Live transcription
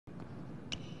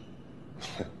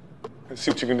Let's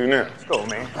see what you can do now. Let's go,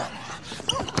 man.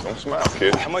 Don't smile,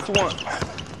 kid. How much you want?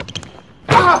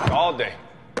 All day.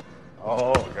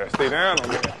 Oh, gotta stay down on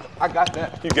that. I got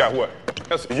that. You got what?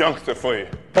 That's a youngster for you.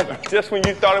 Just when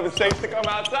you thought it was safe to come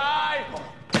outside.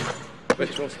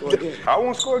 Bet you won't score again. I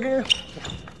won't score again?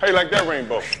 How you like that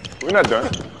rainbow? We're not done.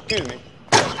 Excuse me.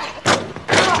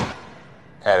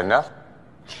 Had enough?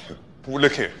 Well,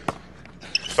 look here,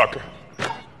 sucker.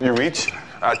 You reach,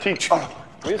 I teach.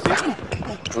 We'll see.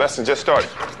 Lesson just started.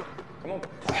 Come on.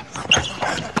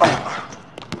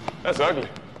 That's ugly.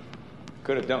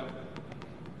 Could have dunked.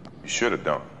 You should have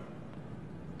done.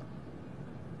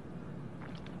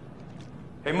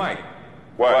 Hey, Mike.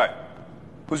 What?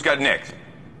 Who's got next?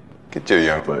 Get your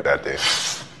young butt out there.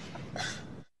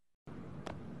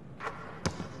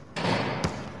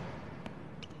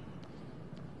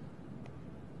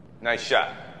 Nice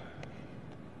shot.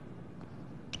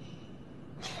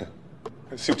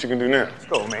 Let's see what you can do now. Let's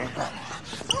go, man.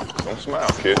 Don't smile,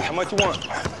 kid. How much you want?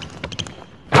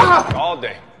 All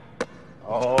day.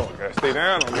 Oh, gotta stay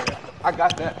down on that. I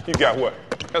got that. You got what?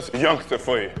 That's a youngster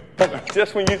for you.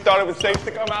 Just when you thought it was safe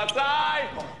to come outside.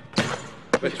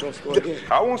 Bet you won't score again.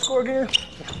 I won't score again?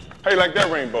 How you like that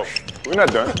rainbow? We're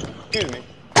not done. Excuse me.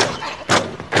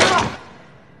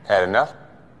 Had enough?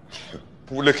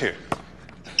 Well, look here,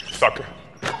 sucker.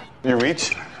 You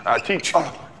reach, I teach.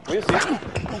 We'll see.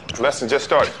 Lesson just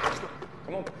started.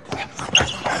 Come on.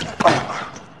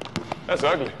 That's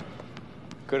ugly.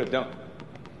 Could have dunked.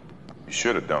 You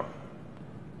should have done.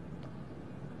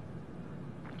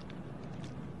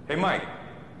 Hey, Mike.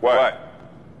 What?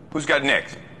 Who's got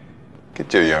next?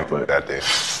 Get your young butt out there.